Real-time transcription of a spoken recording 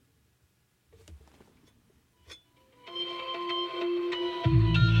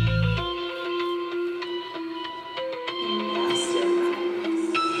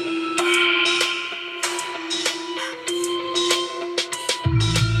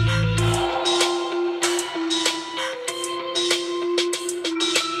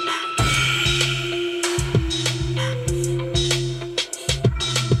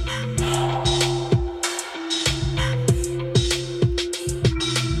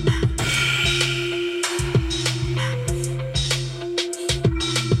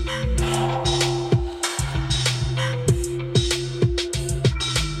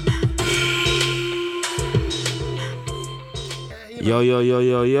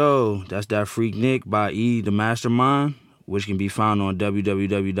Yo. That's that Freak Nick by E, The Mastermind, which can be found on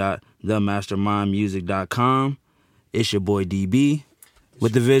www.themastermindmusic.com. It's your boy DB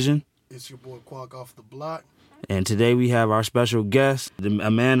with the vision. It's your boy Quack off the block. And today we have our special guest,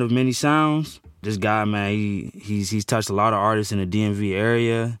 a man of many sounds. This guy, man, he's touched a lot of artists in the DMV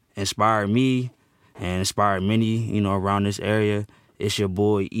area, inspired me and inspired many, around this area. It's your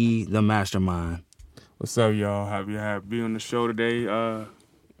boy E, The Mastermind. What's up, y'all? Happy to be on the show today.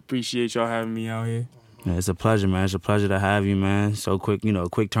 Appreciate y'all having me out here. Yeah, it's a pleasure, man. It's a pleasure to have you, man. So quick,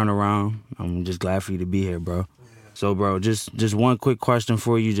 quick turnaround. I'm just glad for you to be here, bro. Yeah. So, bro, just one quick question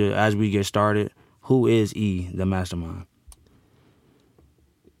for you as we get started. Who is E, The Mastermind?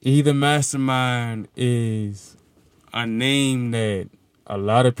 E, The Mastermind is a name that a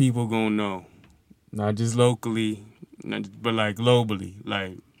lot of people gonna know. Not just locally, but like globally.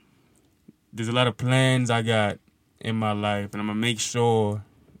 Like, there's a lot of plans I got in my life, and I'm gonna make sure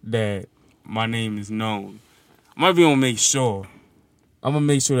that my name is known. I'm not even gonna make sure. I'm gonna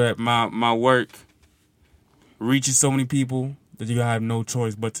make sure that my work reaches so many people that you're gonna have no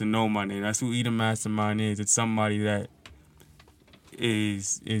choice but to know my name. That's who E, The Mastermind is. It's somebody that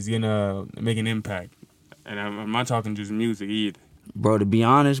is gonna make an impact. And I'm not talking just music either. Bro, to be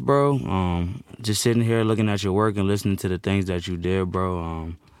honest, bro, just sitting here looking at your work and listening to the things that you did,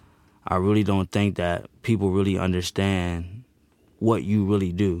 bro, I really don't think that people really understand what you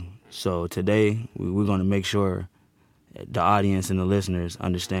really do. So today, we're going to make sure the audience and the listeners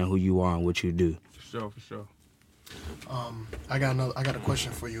understand who you are and what you do. For sure. I got a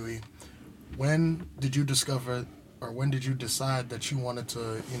question for you, E. When did you discover, or when did you decide that you wanted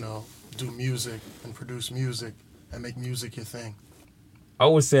to, do music and produce music and make music your thing? I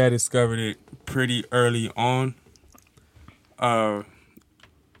would say I discovered it pretty early on.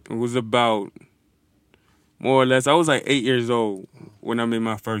 It was about, more or less, I was like 8 years old when I made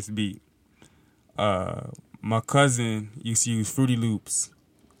my first beat. My cousin used to use Fruity Loops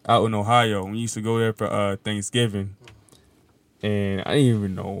out in Ohio. We used to go there for Thanksgiving. And I didn't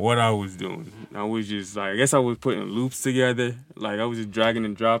even know what I was doing. I was just like, I guess I was putting loops together. Like, I was just dragging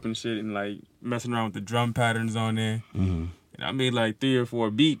and dropping shit and like messing around with the drum patterns on there. Mm-hmm. And I made like 3 or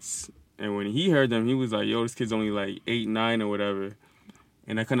 4 beats. And when he heard them, he was like, yo, this kid's only like 8, 9 or whatever.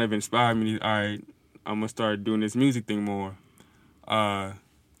 And that kind of inspired me. All right, I'm going to start doing this music thing more. I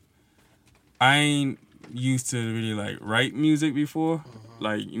ain't used to really like write music before.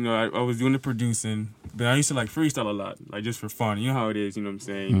 Like, I was doing the producing, but I used to like freestyle a lot, like just for fun. You know how it is, you know what I'm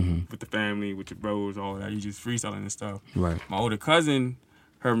saying? Mm-hmm. With the family, with your bros, all that. You just freestyling and stuff. Right. My older cousin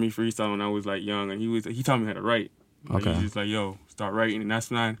heard me freestyle when I was like young, and he taught me how to write. Like, Okay. He's just like, yo, start writing. And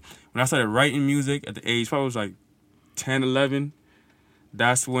that's when I started writing music at the age, probably was like 10, 11.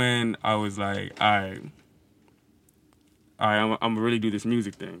 That's when I was like, all right, I'm going to really do this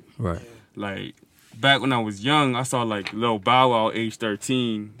music thing. Right. Like, back when I was young, I saw like Lil Bow Wow, age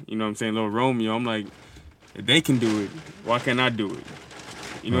 13, you know what I'm saying, Lil Romeo. I'm like, if they can do it, why can't I do it?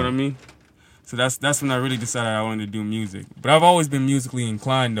 You know what I mean? So that's when I really decided I wanted to do music. But I've always been musically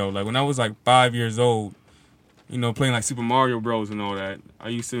inclined though. Like when I was like 5 years old, playing like Super Mario Bros. And all that, I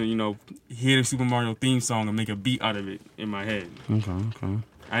used to, hear the Super Mario theme song and make a beat out of it in my head. Okay.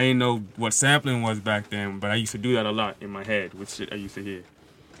 I didn't know what sampling was back then, but I used to do that a lot in my head with shit I used to hear.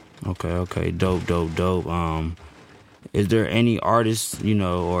 Okay. Dope. Is there any artist,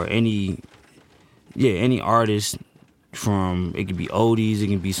 or any artist from, it could be oldies, it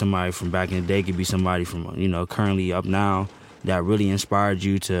can be somebody from back in the day, it could be somebody from, currently up now, that really inspired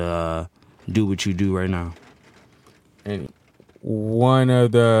you to do what you do right now? And one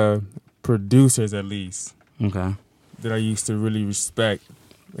of the producers, at least, Okay. that I used to really respect,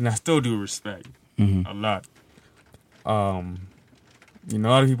 and I still do respect a lot. A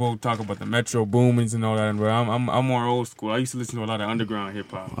lot of people talk about the Metro Boomins and all that, but I'm more old school. I used to listen to a lot of underground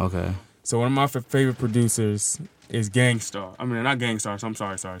hip hop. Okay. So one of my favorite producers is Gangstar. I mean, not Gangstar. I'm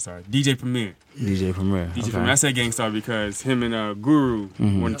sorry. DJ Premier. DJ Premier. I said Gangstar because him and Guru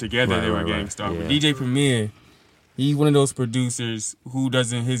went together. Right, they were right. Gangstar. Yeah. But DJ Premier, he's one of those producers who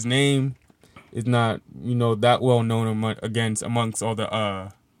doesn't. His name is not that well known amongst all the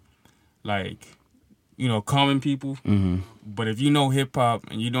common people. Mm-hmm. But if you know hip hop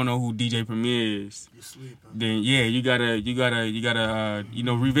and you don't know who DJ Premier is, then yeah, you gotta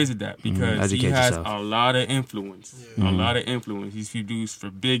revisit that because he has a lot of influence. Yeah. A lot of influence. He's produced for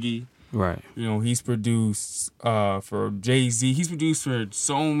Biggie. Right. He's produced for Jay-Z. He's produced for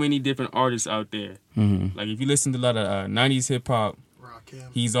so many different artists out there. Mm-hmm. Like if you listen to a lot of 90s hip hop,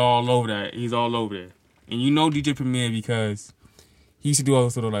 he's all over that. He's all over there. And you know DJ Premier because he used to do all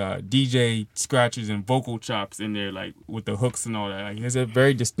those sort of like DJ scratches and vocal chops in there, like with the hooks and all that. Like, he has a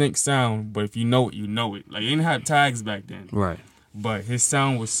very distinct sound, but if you know it, you know it. Like, he didn't have tags back then. Right. But his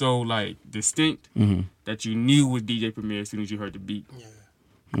sound was so like distinct that you knew it was DJ Premier as soon as you heard the beat.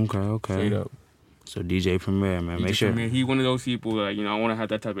 Yeah. Okay. Straight up. So DJ Premier, man, make DJ sure. Premier, he one of those people like, I want to have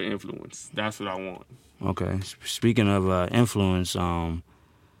that type of influence. That's what I want. Okay. Speaking of influence,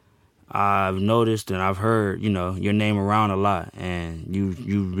 I've noticed and I've heard, your name around a lot, and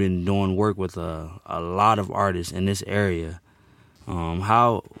you've been doing work with a lot of artists in this area.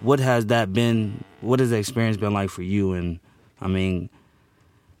 What has that been? What has the experience been like for you? And I mean,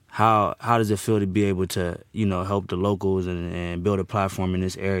 how does it feel to be able to, help the locals and build a platform in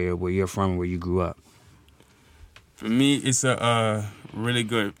this area where you're from, where you grew up? For me, it's a really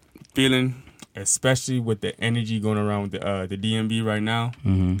good feeling, especially with the energy going around with the DMV right now,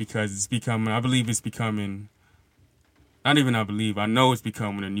 because it's becoming, I know it's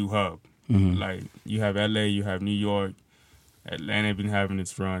becoming a new hub. Like, you have LA, you have New York, Atlanta been having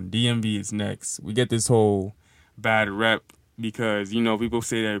its run. DMV is next. We get this whole bad rep because, people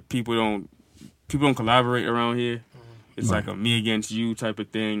say that people don't collaborate around here. It's like a me against you type of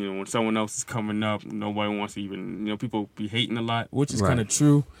thing. And when someone else is coming up, nobody wants to even, people be hating a lot, which is kind of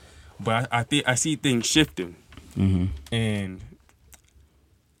true. But I see things shifting. And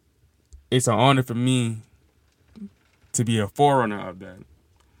it's an honor for me to be a forerunner of that.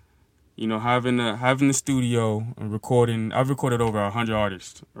 Having the studio and recording, I've recorded over 100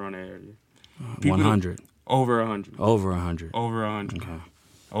 artists around the area. 100? Over 100. Over 100? Over 100. Okay.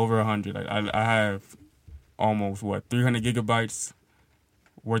 Over 100. I have almost, 300 gigabytes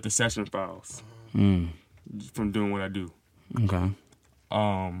worth of session files from doing what I do. Okay.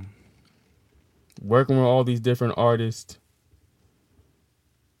 Working with all these different artists,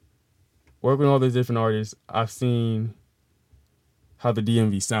 I've seen how the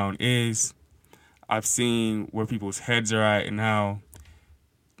DMV sound is. I've seen where people's heads are at and how,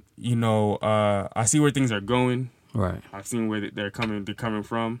 I see where things are going. Right. I've seen where they're coming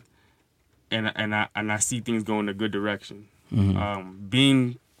from, and I see things going in a good direction.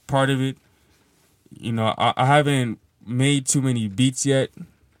 Being part of it, I haven't made too many beats yet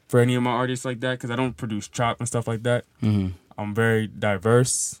for any of my artists like that, because I don't produce trap and stuff like that. I'm very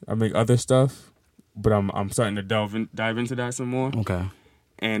diverse. I make other stuff, but I'm starting to dive into that some more. Okay.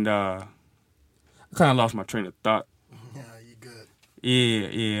 And I kind of lost my train of thought. Yeah, you good.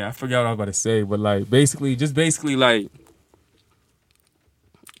 Yeah, I forgot what I was about to say, but like basically, like,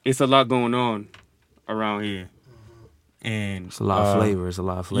 it's a lot going on around here. And it's a lot of flavor. It's a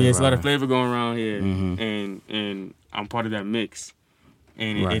lot of flavor. Yeah, it's a lot of flavor going around here, and I'm part of that mix.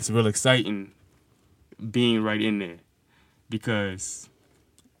 And it's real exciting being right in there, because,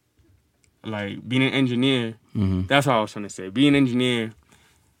 like, being an engineer, that's what I was trying to say. Being an engineer,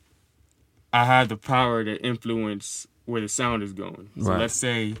 I have the power to influence where the sound is going. So let's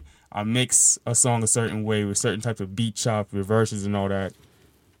say I mix a song a certain way with certain types of beat chop, reverses and all that,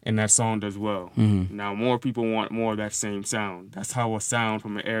 and that song does well. Now more people want more of that same sound. That's how a sound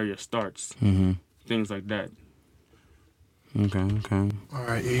from an area starts. Things like that. Okay. All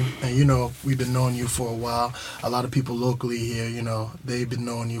right, E. And we've been knowing you for a while. A lot of people locally here, they've been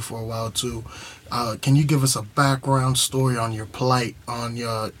knowing you for a while too. Can you give us a background story on your plight, on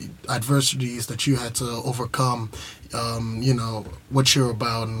your adversities that you had to overcome? What you're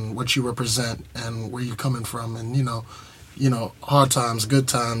about and what you represent and where you're coming from, and hard times, good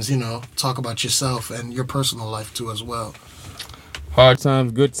times. Talk about yourself and your personal life too as well. Hard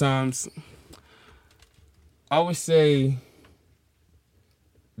times, good times. I would say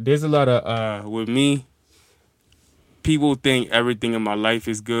there's a lot of, with me, people think everything in my life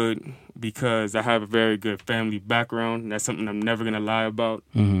is good because I have a very good family background. That's something I'm never going to lie about.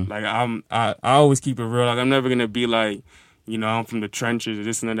 Like, I always keep it real. Like, I'm never going to be like, I'm from the trenches or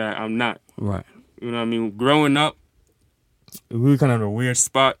this and that. I'm not. Right. You know what I mean? Growing up, we were kind of in a weird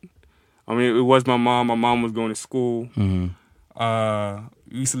spot. I mean, it was my mom. My mom was going to school.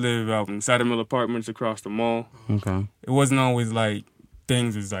 We used to live out in Cider Mill Apartments across the mall. Okay. It wasn't always like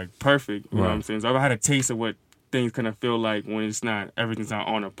things was like perfect. You know what I'm saying? So I had a taste of what things kind of feel like when everything's not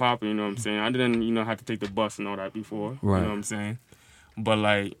on or popping. You know what I'm saying? I didn't, have to take the bus and all that before. Right. You know what I'm saying? But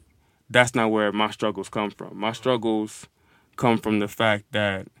like, that's not where my struggles come from. My struggles come from the fact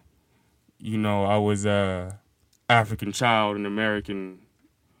that, I was a African child in the American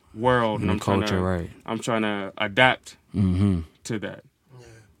world, and I'm trying to adapt to that.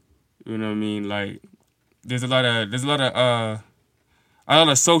 You know what I mean? Like, there's a lot of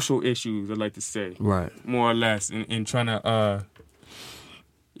social issues, I'd like to say. Right. More or less, in trying to,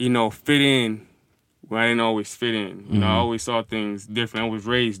 fit in where I didn't always fit in. You know, I always saw things different. I was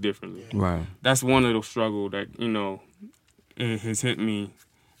raised differently. Right. That's one little struggle that, it has hit me,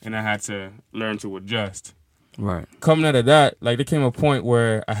 and I had to learn to adjust. Right. Coming out of that, like, there came a point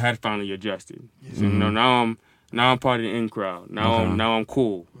where I had finally adjusted. So, now I'm part of the in crowd. Now I'm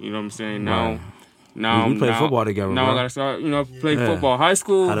cool. You know what I'm saying? Now we played football together. Now bro. I gotta start, play football. High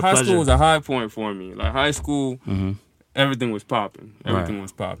school was a high point for me. Like, high school, everything was popping. Everything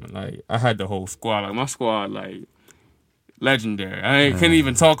was popping. Like, I had the whole squad. Like, my squad, like, legendary. I can't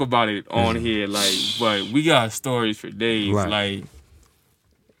even talk about it on here. Like, but we got stories for days. Right. Like,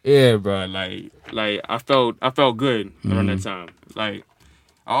 yeah, bro. Like I felt good around that time. Like,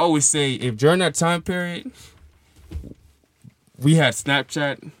 I always say, if during that time period we had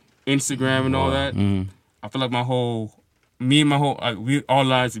Snapchat, Instagram, and all that, I feel like our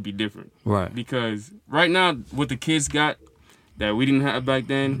lives would be different. Right. Because right now, what the kids got that we didn't have back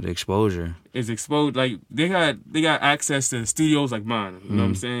then, The exposure. is exposed. Like, they got access to studios like mine. You know what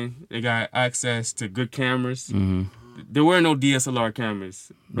I'm saying? They got access to good cameras. There were no DSLR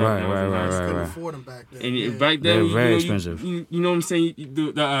cameras. Right. Couldn't afford them back then. And back then, They're very expensive. You know what I'm saying?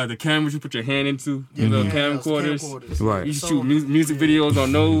 The cameras you put your hand into, the camcorders. Right. You shoot music videos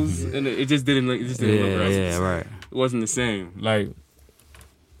on those, and it just didn't look. Look right. Yeah. Right. It wasn't the same. Like,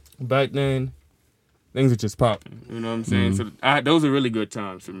 back then, things were just popping. You know what I'm saying? So those are really good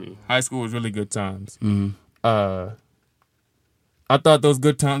times for me. High school was really good times. I thought those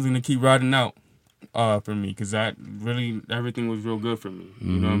good times were gonna keep riding out for me, because everything was real good for me.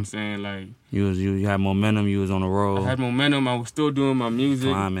 You know what I'm saying? Like, You had momentum. You was on the road. I had momentum. I was still doing my music.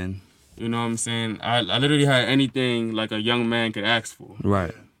 Climbing. You know what I'm saying? I literally had anything like a young man could ask for.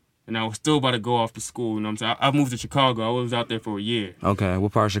 Right. And I was still about to go off to school. You know what I'm saying? I moved to Chicago. I was out there for a year. Okay.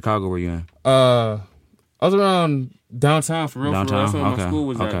 What part of Chicago were you in? I was around downtown for real. Downtown? That's where Okay. my school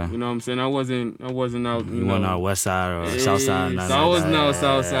was Okay. at. You know what I'm saying? I wasn't out. You weren't out west side or south side? So I wasn't out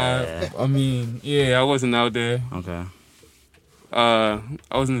south side. I mean, I wasn't out there. Okay. I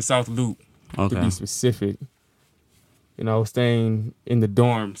was in the South Loop, to Okay. be specific. I was staying in the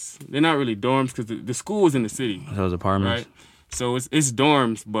dorms. They're not really dorms, because the school was in the city. Those apartments. Right? So it's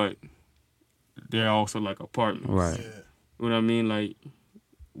dorms, but they're also like apartments. Right. You know what I mean? Like,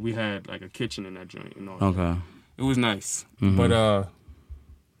 we had like a kitchen in that joint and all that. Okay. It was nice. But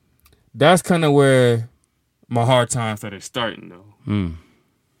that's kind of where my hard time started starting, though.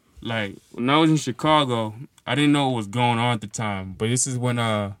 Like, when I was in Chicago, I didn't know what was going on at the time. But this is when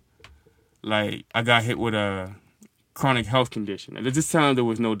like, I got hit with a chronic health condition. At this time, there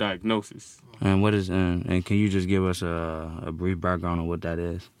was no diagnosis. And what is and can you just give us a brief background on what that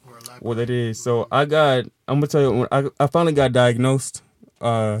is? What it is. So I'm gonna tell you, when I finally got diagnosed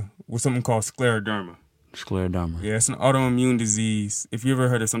with something called scleroderma. Scleroderma. Yeah, it's an autoimmune disease. If you ever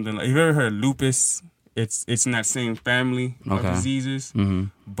heard of something like, if you ever heard of lupus, it's in that same family of diseases,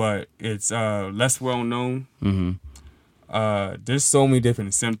 but it's less well known. There's so many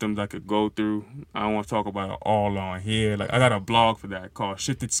different symptoms I could go through. I don't want to talk about it all on here. Like, I got a blog for that called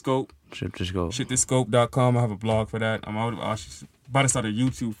Shifted Scope. Shifted Scope. ShiftedScope.com. I have a blog for that. I'm about to start a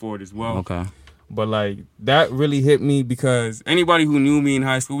YouTube for it as well. Okay. But, like, that really hit me, because anybody who knew me in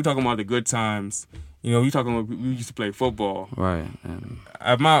high school, we're talking about the good times. We used to play football. Right.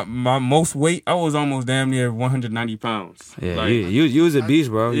 At my most weight, I was almost damn near 190 pounds. Yeah, like, you was a beast,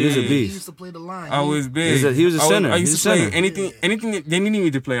 bro. You was a Yeah. He beast. used to play the line. I was big. He was a center. I He used was to a play center. anything that they needed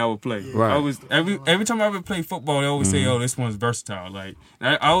me to play, I would play. Right. I was every time I ever played football, they always say, "Oh, this one's versatile." Like,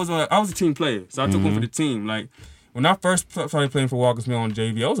 I was a team player, so I took one for the team. Like, when I first started playing for Walker's Mill on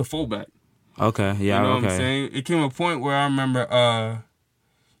JV, I was a fullback. Okay. Yeah. You know okay. what I'm saying? It came to a point where I remember,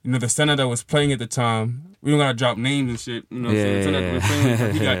 the center that was playing at the time. We don't gotta drop names and shit. You know what I'm saying? The center that was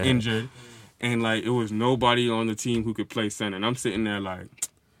playing, he got injured, and like, it was nobody on the team who could play center. And I'm sitting there like,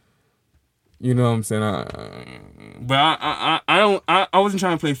 you know what I'm saying? But I wasn't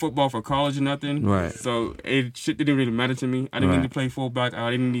trying to play football for college or nothing. Right. So shit didn't really matter to me. I didn't need to play fullback. I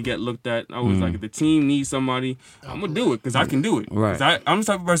didn't need to get looked at. I was like, if the team needs somebody, I'm gonna do it, because I can do it. Right. 'Cause I'm the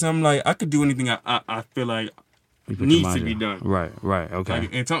type of person, I'm like, I could do anything I feel like You put your needs mind to be in. done. Right. Okay.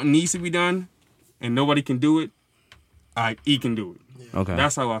 Like, if something needs to be done and nobody can do it, he can do it. Okay.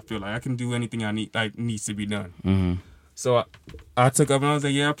 That's how I feel. Like, I can do anything I need, like, needs to be done. So I took up, and I was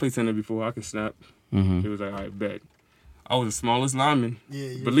like, I played center before. I can snap. It was like, all right, bet. I was the smallest lineman.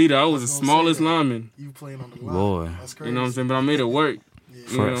 Believe it, I was the smallest lineman. You playing on the line. Boy. That's crazy. You know what I'm saying? But I made it work.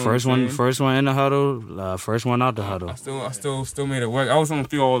 You know what First I'm one, saying? first one in the huddle. First one out the huddle. I still made it work. I was on the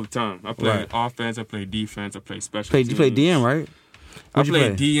field all the time. I played Right. offense. I played defense. I played special teams. You played DN, right? I What'd you played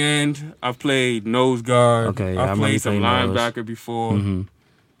play? D end. I played nose guard. Okay, yeah, I I remember you played some played nose. linebacker before.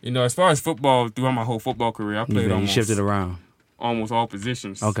 As far as football, throughout my whole football career, I played You shifted around. almost all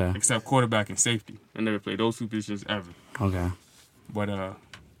positions. Okay. Except quarterback and safety. I never played those two positions ever. Okay. But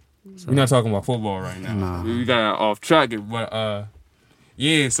we're not talking about football right now. Nah. We got off track. But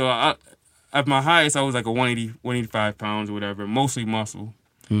yeah. So at my highest, I was like a 185 pounds or whatever, mostly muscle.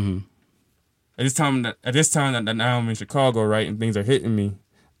 Mm-hmm. At this time that now I'm in Chicago, right, and things are hitting me,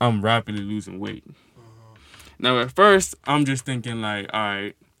 I'm rapidly losing weight. Now at first, I'm just thinking like, all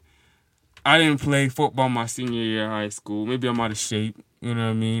right, I didn't play football my senior year of high school. Maybe I'm out of shape. You know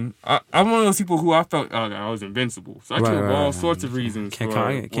what I mean? I'm one of those people who I felt I was invincible. So I came up with all sorts of reasons Can't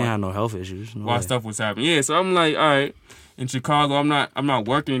have no health issues. No why way. stuff was happening. Yeah, so I'm like, all right, in Chicago, I'm not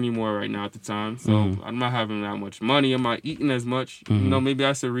working anymore right now at the time. So I'm not having that much money. I'm not eating as much. Maybe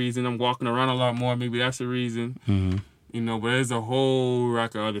that's the reason. I'm walking around a lot more. Maybe that's the reason. But there's a whole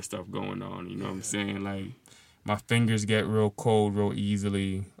rack of other stuff going on. You know what I'm saying? Like, my fingers get real cold real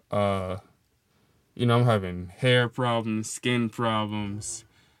easily. I'm having hair problems, skin problems.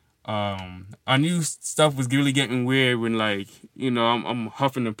 I knew stuff was really getting weird when, like, I'm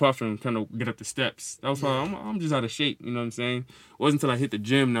huffing and puffing trying to get up the steps. That was why I'm just out of shape, you know what I'm saying? It wasn't until I hit the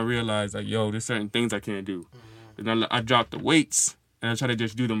gym and I realized, like, yo, there's certain things I can't do. And I dropped the weights and I tried to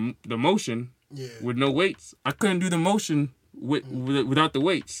just do the motion with no weights. I couldn't do the motion without the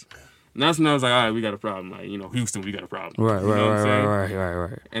weights. And that's when I was like, all right, we got a problem. Like, Houston, we got a problem.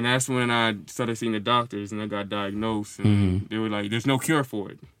 Right. And that's when I started seeing the doctors and I got diagnosed. And they were like, there's no cure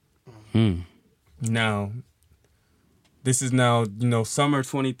for it. Now, this is now, summer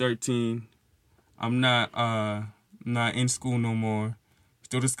 2013. I'm not in school no more.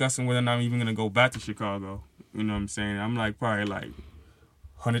 Still discussing whether or not I'm even going to go back to Chicago. You know what I'm saying? I'm like probably like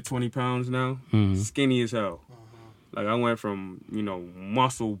 120 pounds now. Skinny as hell. Like, I went from,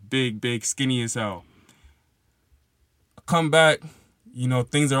 muscle, big, skinny as hell. I come back,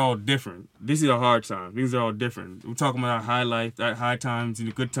 things are all different. This is a hard time. Things are all different. We're talking about our high life, that high times,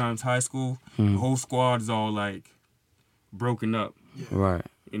 good times, high school. The whole squad is all, like, broken up. Right.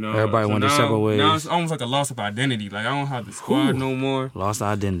 Everybody went their separate ways. Now it's almost like a loss of identity. Like, I don't have the squad no more. Lost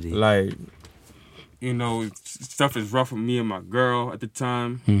identity. Like, stuff is rough with me and my girl at the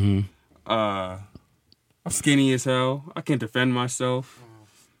time. I'm skinny as hell. I can't defend myself.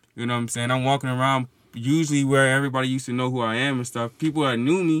 You know what I'm saying? I'm walking around usually where everybody used to know who I am and stuff. People that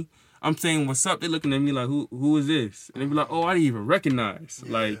knew me, I'm saying, what's up? They're looking at me like, who is this? And they be like, oh, I didn't even recognize.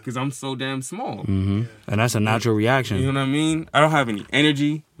 Like, because I'm so damn small. And that's a natural reaction. You know what I mean? I don't have any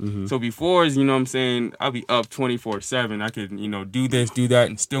energy. So before, you know what I'm saying, I'll be up 24/7. I could, do this, do that,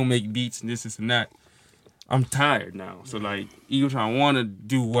 and still make beats and this and that. I'm tired now. So, like, even if I want to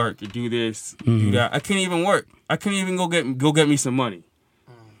do work or do this, do that, I can't even work. I can't even go get me some money.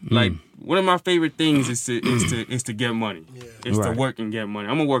 Like, one of my favorite things is to get money. It's to work and get money.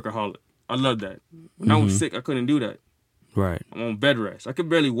 I'm a workaholic. I love that. When I was sick, I couldn't do that. Right. I'm on bed rest. I could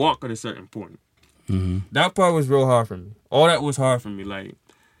barely walk at a certain point. That part was real hard for me. All that was hard for me. Like,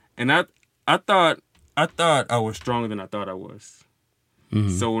 and I thought I was stronger than I thought I was.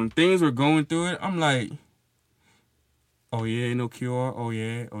 So when things were going through it, I'm like, oh yeah, no cure. Oh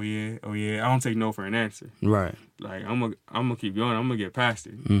yeah. I don't take no for an answer. Right. Like, I'm gonna keep going. I'm gonna get past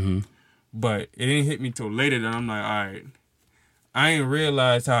it. But it didn't hit me till later that I'm like, all right, I ain't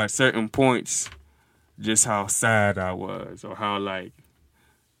realized how at certain points, just how sad I was, or how, like,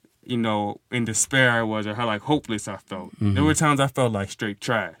 in despair I was, or how, like, hopeless I felt. There were times I felt like straight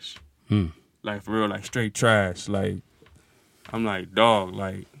trash. Like, for real, like straight trash. Like, I'm like, dog,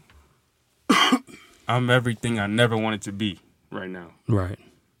 like, I'm everything I never wanted to be right now. Right.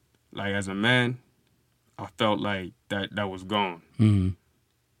 Like, as a man, I felt like that was gone.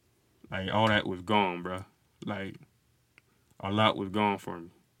 Like, all that was gone, bro. Like, a lot was gone for me.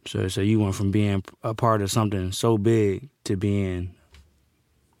 So you went from being a part of something so big to being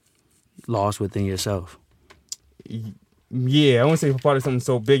lost within yourself. Yeah, I wouldn't say part of something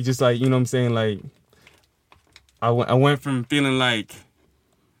so big, just like, you know what I'm saying, like, I went from feeling like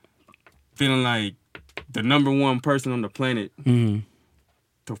the number one person on the planet to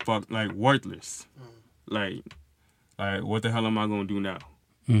worthless. Like, what the hell am I gonna do now?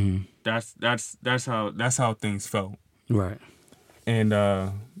 That's how things felt. Right. And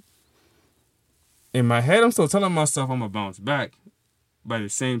in my head, I'm still telling myself I'm gonna bounce back, but at the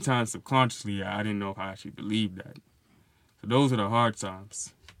same time, subconsciously, I didn't know if I actually believed that. So those are the hard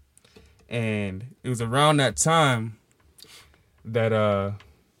times. And it was around that time that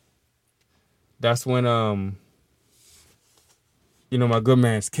that's when my good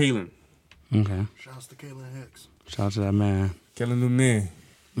man's Kalen. Okay. Shouts to Kalen Hicks. Shout out to that man. Kalen the man.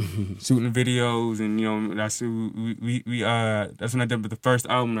 shooting videos, and that's who that's when I did the first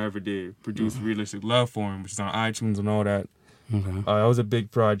album I ever did, produced Realistic Love for him, which is on iTunes and all that. Okay. That was a big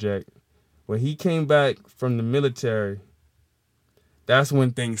project. When he came back from the military, that's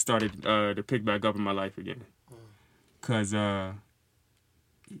when things started to pick back up in my life again. Cause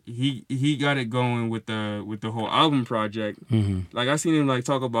he got it going with the whole album project. Like I seen him like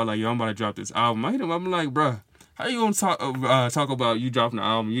talk about like, yo, I'm about to drop this album. I hit him. I'm like, bruh, how you gonna talk about you dropping the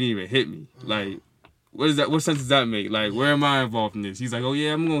album? You didn't even hit me. Like, what is that? What sense does that make? Like, where am I involved in this? He's like, oh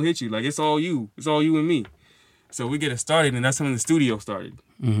yeah, I'm gonna hit you. Like, it's all you. It's all you and me. So we get it started, and that's when the studio started.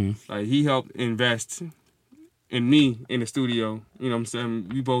 Like, he helped invest in me in the studio. You know what I'm saying?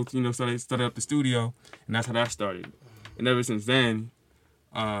 We both, started up the studio, and that's how that started. And ever since then,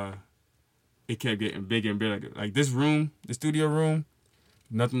 it kept getting bigger and bigger. Like this room, the studio room,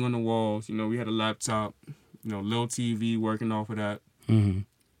 nothing on the walls. We had a laptop, little TV working off of that. I'm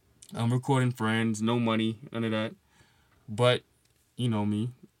recording friends, no money, none of that. But, you know me,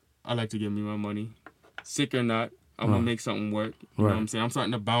 I like to give me my money. Sick or not, I'm going to make something work. You know what I'm saying? I'm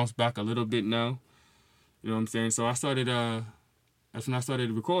starting to bounce back a little bit now. You know what I'm saying? So I started, that's when I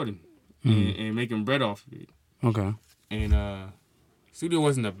started recording and making bread off of it. Okay. And studio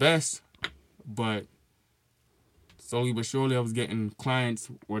wasn't the best, but slowly but surely I was getting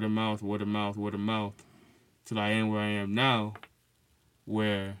clients word of mouth, till I am where I am now,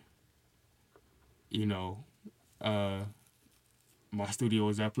 where, my studio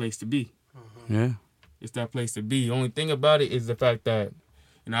is that place to be. Yeah. It's that place to be. The only thing about it is the fact that,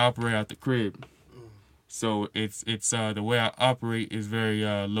 I operate out the crib. So it's the way I operate is very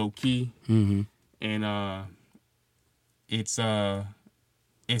low key. And it's not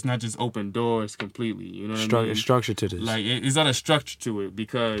just open doors completely. You know what I mean? Structure to this. Like it's not a structure to it,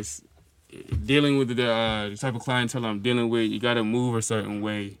 because dealing with the type of clientele I'm dealing with, you got to move a certain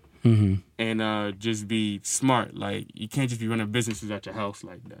way. And just be smart. Like, you can't just be running businesses at your house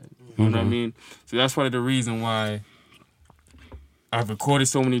like that. You know what I mean? So that's part of the reason why I've recorded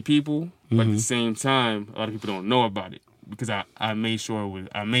so many people, but at the same time, a lot of people don't know about it, because I made sure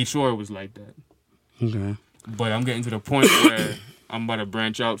it was like that. Okay. But I'm getting to the point where I'm about to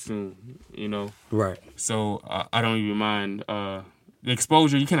branch out soon. Right. So I don't even mind the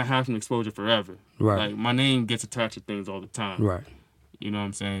exposure. You cannot have some exposure forever. Right. Like, my name gets attached to things all the time. Right. You know what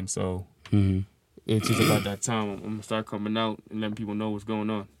I'm saying? So it's just about that time. I'm going to start coming out and letting people know what's going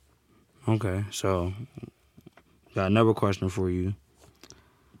on. Okay, so got another question for you.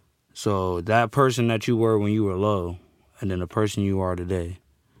 So that person that you were when you were low, and then the person you are today,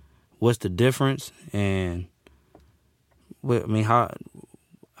 what's the difference? And how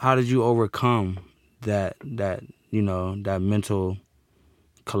did you overcome that mental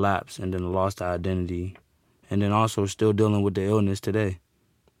collapse, and then lost the identity, and then also still dealing with the illness today?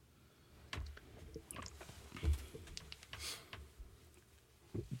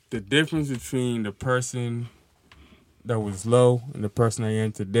 The difference between the person that was low and the person I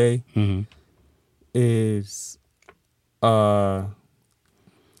am today is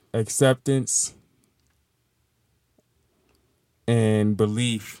acceptance and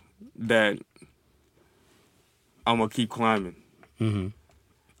belief that I'm going to keep climbing.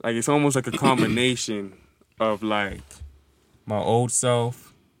 Like, it's almost like a combination of, like, my old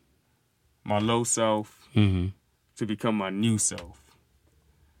self, my low self, to become my new self.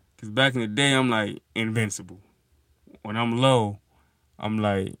 Because back in the day, I'm, like, invincible. When I'm low, I'm,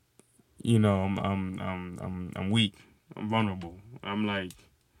 like, I'm weak. I'm vulnerable. I'm, like,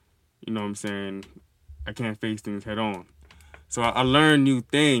 you know what I'm saying, I can't face things head on. So I learned new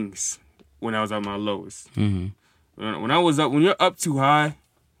things when I was at my lowest. When you're up too high,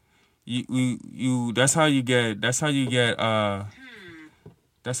 that's how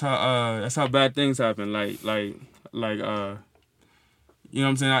bad things happen. Like you know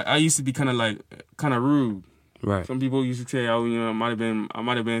what I'm saying? I used to be kind of rude. Right. Some people used to say, I might have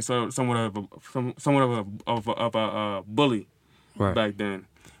been somewhat of a bully back then.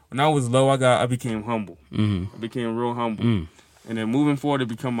 When I was low, I became humble. I became real humble. And then moving forward to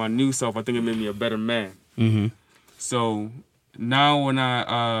become my new self, I think it made me a better man. So now when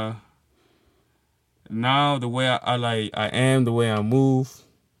now the way I am, the way I move,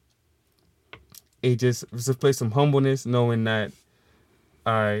 it's a place of humbleness, knowing that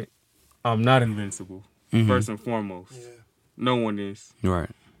I'm not invincible, first and foremost. Yeah. No one is. Right.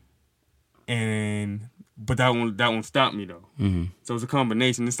 But that won't stop me though. So it's a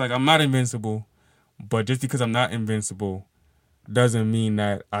combination. It's like, I'm not invincible, but just because I'm not invincible doesn't mean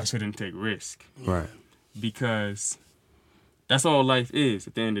that I shouldn't take risk. Right. Because that's all life is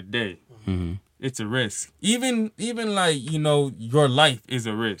at the end of the day. it's a risk. Even like, you know, your life is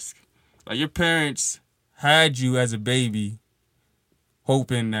a risk. Like, your parents had you as a baby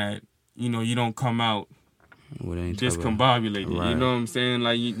hoping that, you know, you don't come out discombobulated. Right. You know what I'm saying?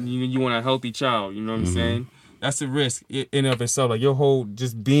 Like, you want a healthy child. You know what I'm saying? That's a risk in and of itself. Like, your whole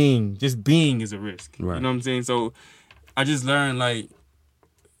just being is a risk. Right. You know what I'm saying? So I just learned, like,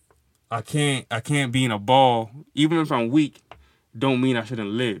 I can't be in a ball. Even if I'm weak, don't mean I shouldn't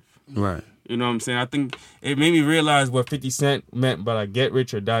live. Right. You know what I'm saying? I think it made me realize what 50 Cent meant by, like, get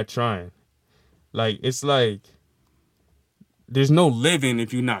rich or die trying. Like, it's like, there's no living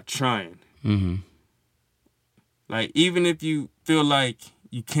if you're not trying. Mm-hmm. Like, even if you feel like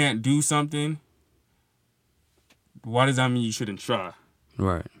you can't do something, why does that mean you shouldn't try?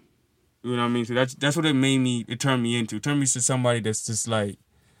 Right. You know what I mean? So that's what it turned me into. It turned me to somebody that's just like,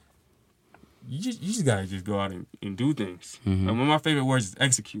 you just gotta just go out and do things. Mm-hmm. Like, one of my favorite words is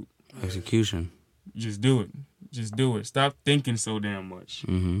execute. Execution. Just do it. Just do it. Stop thinking so damn much.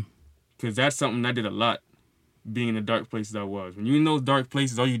 Mm-hmm. Because that's something I did a lot, being in the dark places I was. When you're in those dark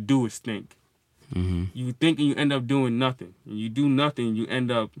places, all you do is think. Mm-hmm. You think and you end up doing nothing. And you do nothing, you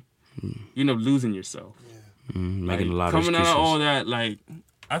end up losing yourself. Mm-hmm. Like, Making a lot of coming excuses. out of all that, like,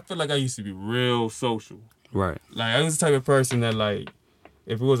 I feel like I used to be real social. Right. Like, I was the type of person that, like,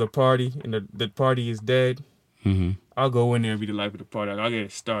 if it was a party and the party is dead, Mm-hmm. I'll go in there and be the life of the party. Like, I'll get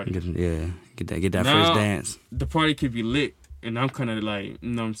it started. Get that Now, first dance. The party could be lit, and I'm kind of like, you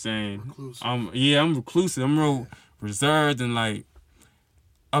know what I'm saying? Reclusive. I'm reclusive. I'm real reserved, and, like,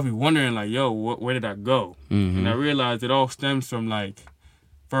 I'll be wondering, like, yo, where did I go? Mm-hmm. And I realized it all stems from, like,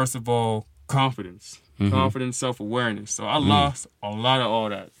 first of all, confidence. Mm-hmm. Confidence, self-awareness. So I lost a lot of all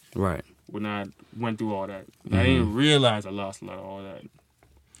that Right. when I went through all that. I didn't realize I lost a lot of all that.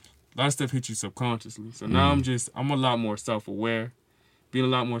 A lot of stuff hits you subconsciously. So now I'm a lot more self-aware. Being a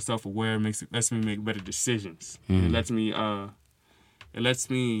lot more self-aware lets me make better decisions. Mm-hmm. It lets me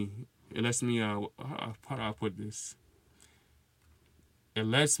how do I put this? It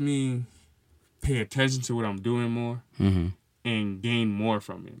lets me pay attention to what I'm doing more Mm-hmm. and gain more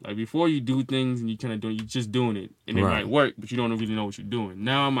from it. Like, before, you do things and you're just doing it, and it Right. might work, but you don't really know what you're doing.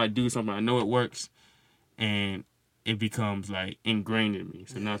 Now I might do something, I know it works, and it becomes, like, ingrained in me.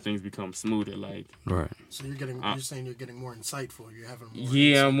 So now things become smoother. Like, Right. So you're saying you're getting more insightful. You're having more.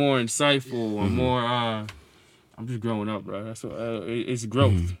 yeah, I'm more insightful. Mm-hmm. I'm more. I'm just growing up, bro. That's what, it's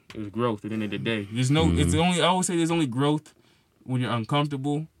growth. Mm-hmm. It's growth at the end of the day. There's no. It's only. I always say there's only growth when you're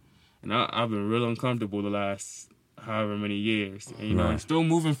uncomfortable, and I've been real uncomfortable the last however many years. And, you know, Right. I'm still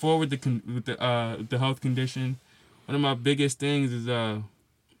moving forward with the health condition. One of my biggest things is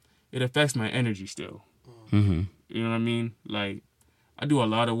it affects my energy still. Mm-hmm. You know what I mean? Like, I do a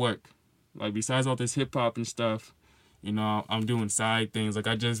lot of work. Like, besides all this hip hop and stuff, you know, I'm doing side things. Like,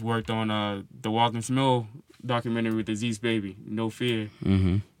 I just worked on the Walk and Smell documentary with Aziz Baby, No Fear. Mm-hmm.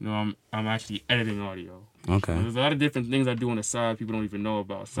 You know, I'm actually editing audio. Okay. There's a lot of different things I do on the side people don't even know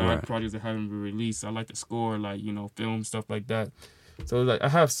about. Side Right. projects that haven't been released. I like to score, like, you know, film, stuff like that. So, like, I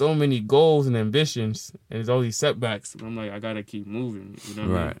have so many goals and ambitions, and there's all these setbacks. And I'm like, I gotta keep moving. You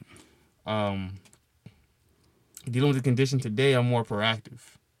know what I mean? Dealing with the condition today, I'm more proactive.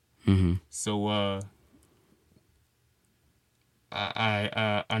 Mm-hmm. So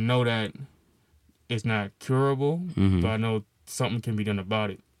I know that it's not curable, Mm-hmm. but I know something can be done about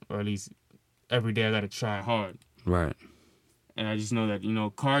it, or at least every day I gotta try hard. Right. And I just know that, you know,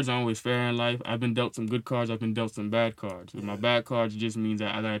 cards aren't always fair in life. I've been dealt some good cards, I've been dealt some bad cards. With my bad cards, it just means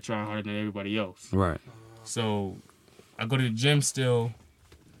that I gotta try harder than everybody else. Right. So I go to the gym still.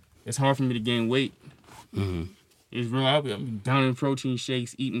 It's hard for me to gain weight. Mm-hmm. It's real. I'll be down in protein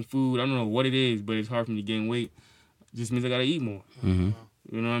shakes, eating food. I don't know what it is, but it's hard for me to gain weight. It just means I gotta eat more. Mm-hmm.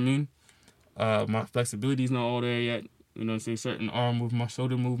 You know what I mean? My flexibility is not all there yet. You know, say certain arm movements, my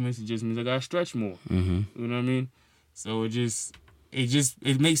shoulder movements. It just means I gotta stretch more. Mm-hmm. You know what I mean? So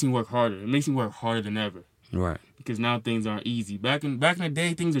it makes me work harder. It makes me work harder than ever Right. because now things aren't easy. Back in the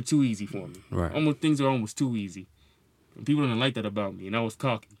day, things were too easy for me. Right. Things are almost too easy. And people didn't like that about me, and I was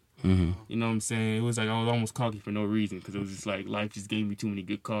cocky. Mm-hmm. You know what I'm saying? It was like I was almost cocky for no reason because it was just like life just gave me too many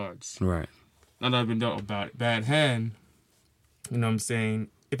good cards. Right. Now that I've been dealt a bad hand, you know what I'm saying?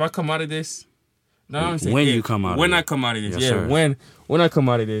 If I come out of this, When you come out of when it. I come out of this, Yes, yeah, sir. when I come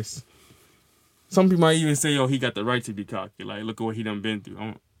out of this, some people might even say, "Yo, he got the right to be cocky." Like, look at what he done been through.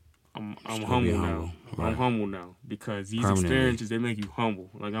 I'm Still humble be now. humble. Right. I'm humble now because these Permanently. experiences they make you humble.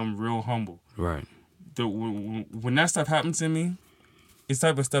 Like, I'm real humble. Right. When that stuff happened to me, it's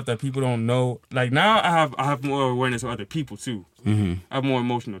type of stuff that people don't know. Like, now I have more awareness of other people too. Mm-hmm. I have more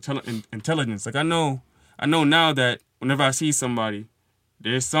emotional intelligence. Like, I know now that whenever I see somebody,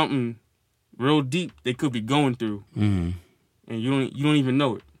 there's something real deep they could be going through, Mm-hmm. and you don't even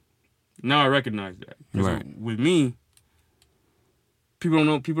know it. Now I recognize that. 'Cause Right. with me, people don't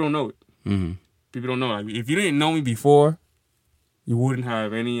know it. Mm-hmm. People don't know. Like, if you didn't know me before, you wouldn't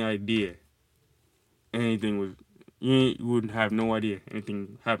have any idea anything was. You wouldn't have no idea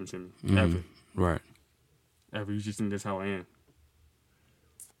anything happened to me ever. Right. Ever. You just think that's how I am.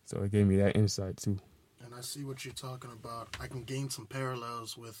 So it gave me that insight too. And I see what you're talking about. I can gain some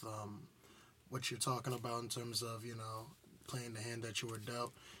parallels with what you're talking about in terms of, playing the hand that you were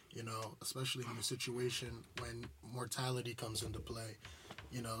dealt, especially in a situation when mortality comes into play.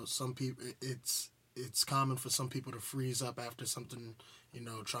 Some people, it's common for some people to freeze up after something,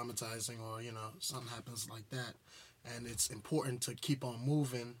 traumatizing or, something happens like that. And it's important to keep on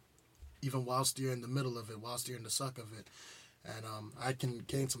moving even whilst you're in the middle of it, whilst you're in the suck of it. And I can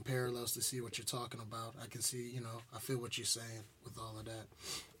gain some parallels to see what you're talking about. I can see, I feel what you're saying with all of that.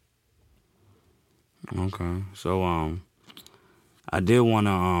 Okay. So, I did want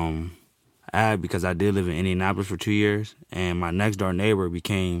to add, because I did live in Indianapolis for 2 years, and my next door neighbor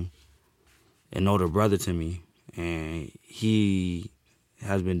became an older brother to me, and he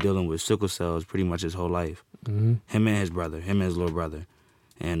has been dealing with sickle cells pretty much his whole life. Mm-hmm. Him and his little brother,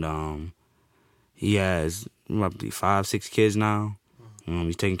 and he has roughly 5-6 kids now.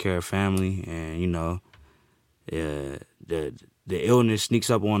 He's taking care of family, and the illness sneaks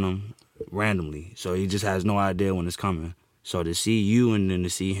up on him randomly, so he just has no idea when it's coming. So to see you and then to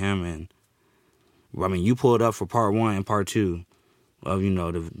see him, and I mean, you pulled up for part 1 and part 2 of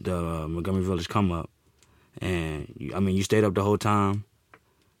the Montgomery Village come up, and you stayed up the whole time.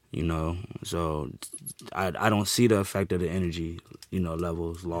 So I don't see the effect of the energy,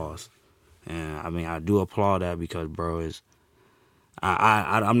 levels lost. And I do applaud that, because, bro,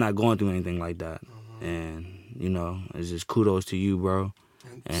 I'm not going through anything like that. Mm-hmm. And, it's just kudos to you, bro.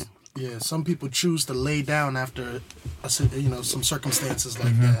 And yeah, some people choose to lay down after, some circumstances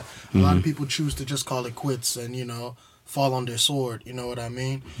like that. A lot of people choose to just call it quits and, fall on their sword. You know what I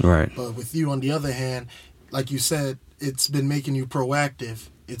mean? Right. But with you, on the other hand, like you said, it's been making you proactive.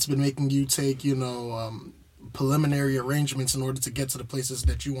 It's been making you take, preliminary arrangements in order to get to the places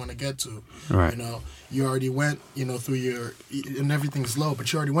that you want to get to. Right. You already went, through and everything's low,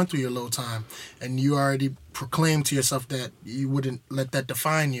 but you already went through your low time, and you already proclaimed to yourself that you wouldn't let that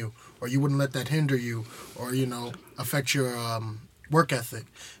define you, or you wouldn't let that hinder you, or, affect your work ethic.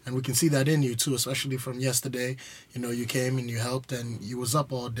 And we can see that in you too, especially from yesterday. You came and you helped, and you was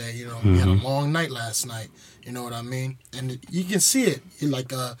up all day. You had a long night last night. You know what I mean? And you can see it. You're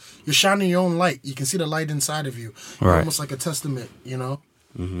like you're shining your own light. You can see the light inside of you. You're almost like a testament.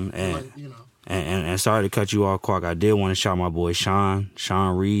 Mm-hmm. Like, And sorry to cut you off, Quark. I did want to shout my boy Sean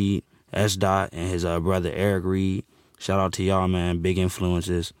Reed, S. Dot, and his brother Eric Reed. Shout out to y'all, man. Big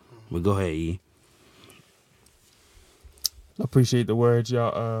influences. But go ahead, E. I appreciate the words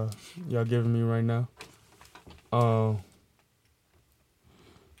y'all giving me right now.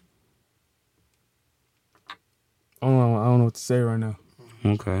 I don't know what to say right now.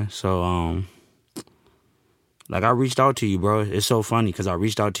 Okay, so I reached out to you, bro. It's so funny because I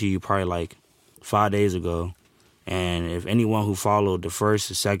reached out to you probably like 5 days ago, and if anyone who followed the first,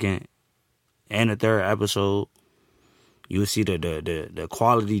 the second, and the third episode, you would see the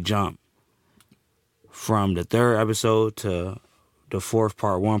quality jump from the third episode to the fourth,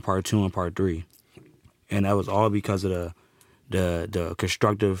 part 1, part 2, and part 3, and that was all because of the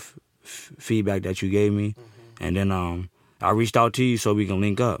constructive feedback that you gave me. And then I reached out to you so we can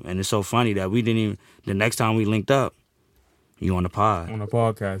link up. And it's so funny that we didn't even, the next time we linked up, you on the pod. On the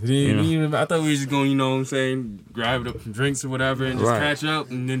podcast. I thought we were just going, grab up some drinks or whatever and just catch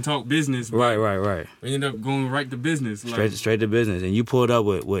up and then talk business. Right. We ended up going right to business. Straight to business. And you pulled up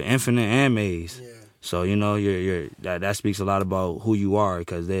with Infinite and Maze. Yeah. So, you're that speaks a lot about who you are,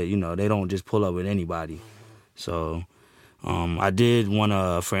 because they don't just pull up with anybody. So I did want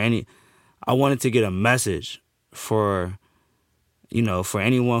to, I wanted to get a message for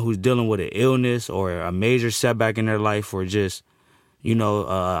anyone who's dealing with an illness or a major setback in their life, or just,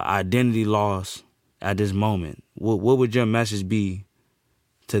 identity loss at this moment. What would your message be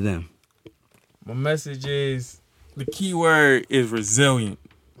to them? My message is, the key word is resilient.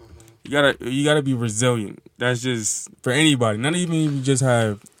 You gotta be resilient. That's just for anybody. Not even if you just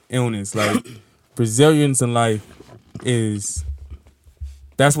have illness. Like, resilience in life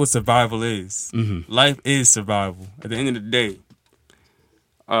that's what survival is. Mm-hmm. Life is survival. At the end of the day,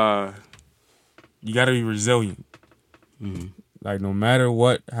 you gotta be resilient. Mm-hmm. Like, no matter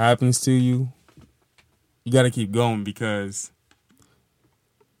what happens to you, you gotta keep going, because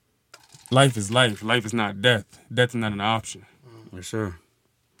life is life. Life is not death. Death is not an option. Yes, sir.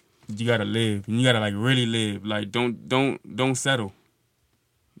 you gotta live, and you gotta like really live. Like don't settle.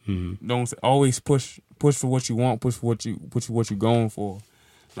 Mm-hmm. Don't always push for what you want. Push for what you're going for.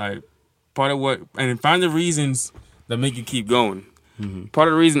 Like part of what, and find the reasons that make you keep going. Mm-hmm. Part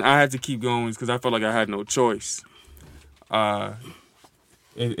of the reason I had to keep going is because I felt like I had no choice.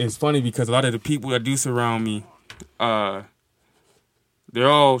 It's funny because a lot of the people that do surround me, they're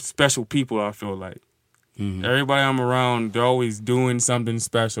all special people. I feel like everybody I'm around, they're always doing something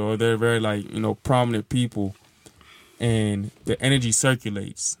special, or they're very like prominent people, and the energy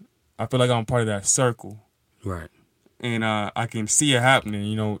circulates. I feel like I'm part of that circle, Right. and I can see it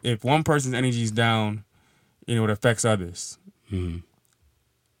happening. If one person's energy is down, it affects others. Mm-hmm.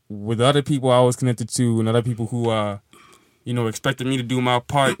 With other people I was connected to, and other people who expected me to do my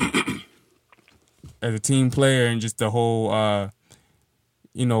part as a team player, and just the whole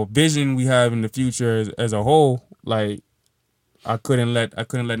vision we have in the future as a whole, like I couldn't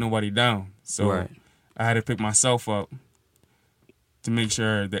let nobody down. So Right. I had to pick myself up to make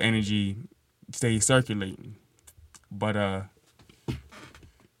sure the energy stays circulating. But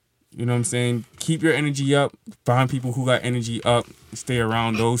you know what I'm saying? Keep your energy up. Find people who got energy up. Stay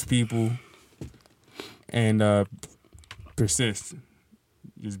around those people. And persist.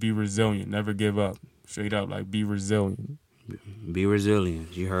 Just be resilient. Never give up. Straight up, like be resilient. Be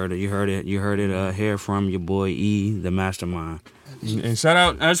resilient. You heard it here from your boy E, the mastermind. And shout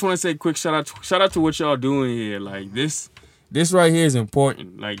out, I just want to say a quick shout out to what y'all doing here. Like this right here is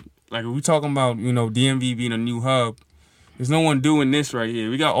important. Like we talking about, DMV being a new hub. There's no one doing this right here.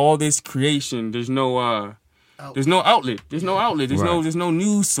 We got all this creation. There's no outlet. There's no outlet. There's no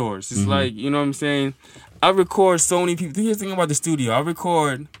news source. It's like, you know what I'm saying? I record so many people. Here's the thing about the studio. I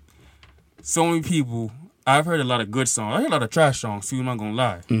record so many people. I've heard a lot of good songs. I heard a lot of trash songs too, I'm not gonna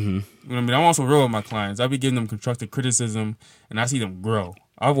lie. Mm-hmm. You know what I mean? I'm also real with my clients. I be giving them constructive criticism, and I see them grow.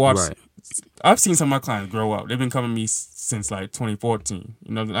 I've seen some of my clients grow up. They've been coming to me since like 2014.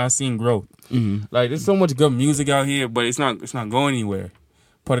 I've seen growth. Mm-hmm. Like there's so much good music out here, but it's not going anywhere.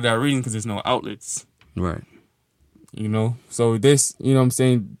 Part of that reason because there's no outlets. Right. So this, what I'm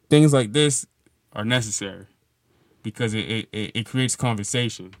saying, things like this are necessary because it creates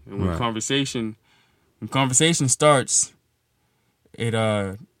conversation, and when conversation starts, it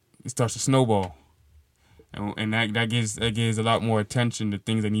starts to snowball, and that gives a lot more attention to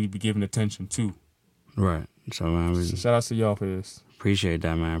things that need to be given attention to. Right. So man, Shout out to y'all for this. Appreciate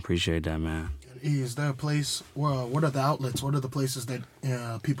that, man. Is there a place? Well, what are the outlets? What are the places that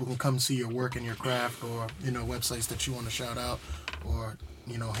people can come see your work and your craft, or websites that you want to shout out, or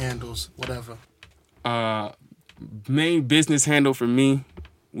handles, whatever? Main business handle for me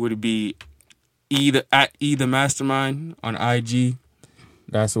would be at the Mastermind on IG.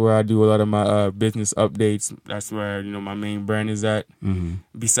 That's where I do a lot of my business updates. That's where my main brand is at. Mm-hmm.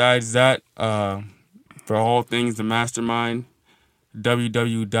 Besides that, for all things the Mastermind,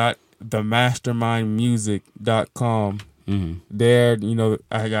 www.themastermindmusic.com. Mm-hmm. There,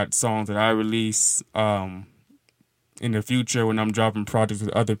 I got songs that I release. In the future, when I'm dropping projects with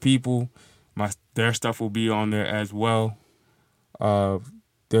other people, their stuff will be on there as well.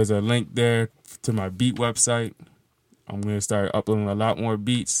 There's a link there to my beat website. I'm gonna start uploading a lot more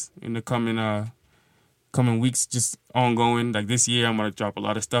beats in the coming weeks, just ongoing. Like this year, I'm gonna drop a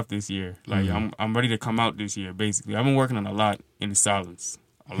lot of stuff this year. Like I'm ready to come out this year. Basically, I've been working on a lot in the silence,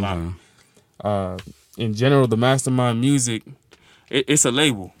 a lot. In general, the Mastermind Music, it's a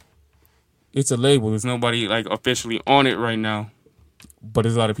label. It's a label. There's nobody like officially on it right now, but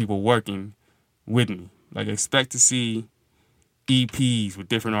there's a lot of people working with me. Like expect to see EPs with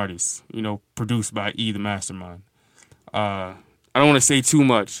different artists, produced by E the Mastermind. I don't want to say too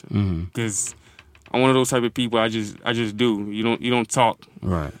much because I'm one of those type of people. I just do. You don't talk.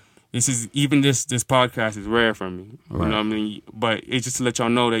 Right. This podcast is rare for me. Right. You know what I mean? But it's just to let y'all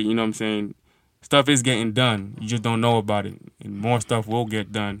know that, what I'm saying, stuff is getting done. You just don't know about it. And more stuff will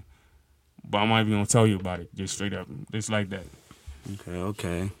get done. But I'm not even gonna tell you about it. Just straight up. Just like that.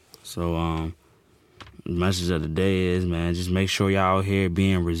 Okay. So the message of the day is, man, just make sure y'all out here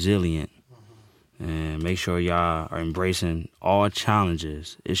being resilient. And make sure y'all are embracing all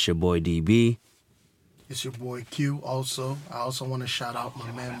challenges. It's your boy DB. It's your boy Q also. I also want to shout out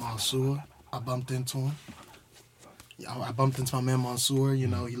my man Mansour. I bumped into him. I bumped into my man Mansour. He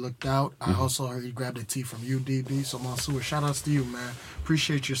looked out. I also heard he grabbed a tee from you, DB. So Mansour, shout outs to you, man.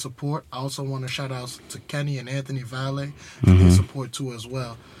 Appreciate your support. I also want to shout out to Kenny and Anthony Valle for their support too as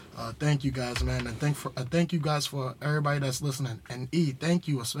well. Thank you guys, man, and thank you guys for everybody that's listening. And E, thank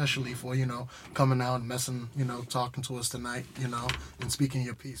you especially for coming out and messing, talking to us tonight, and speaking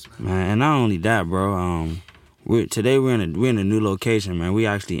your piece, man. Man, and not only that, bro. Today we're in a new location, man. We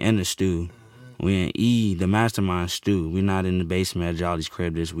actually in the stew. We in the Mastermind stew. We're not in the basement at Jolly's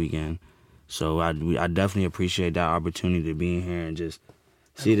crib this weekend. So I definitely appreciate that opportunity to be in here and just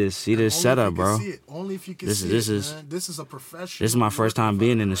see this setup, bro. Only if you can see it, man. This is a professional. This is my first time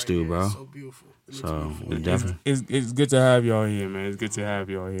being in the stew, bro. It's so beautiful. So we definitely. It's good to have y'all here, man. It's good to have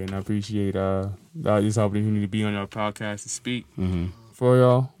y'all here, and I appreciate this opportunity to be on your podcast to speak for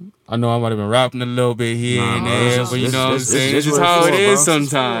y'all. I know I might have been rapping a little bit here and there, but you know what I'm saying. This is how it is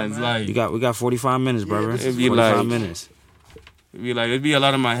sometimes. Like we got 45 minutes, brother. It'd be 45 minutes. It'd be a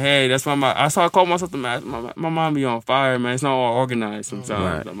lot in my head. That's why I call myself my mind be on fire, man. It's not all organized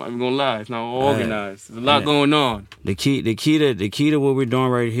sometimes. I'm not even gonna lie. It's not all organized. There's a lot going on. The key to what we're doing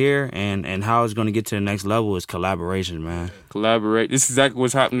right here and how it's gonna get to the next level is collaboration, man. Collaborate. This is exactly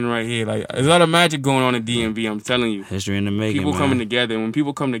what's happening right here. Like there's a lot of magic going on in DMV. I'm telling you. History in the making. People man. coming together. And when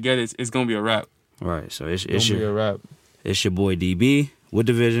people come together, it's gonna be a rap. Right. So it's gonna be a rap. It's your boy DB. What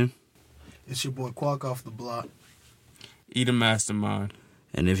division? It's your boy Quark off the block. The Mastermind.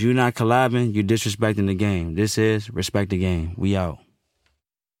 And if you're not collabing, you're disrespecting the game. This is Respect the Game. We out.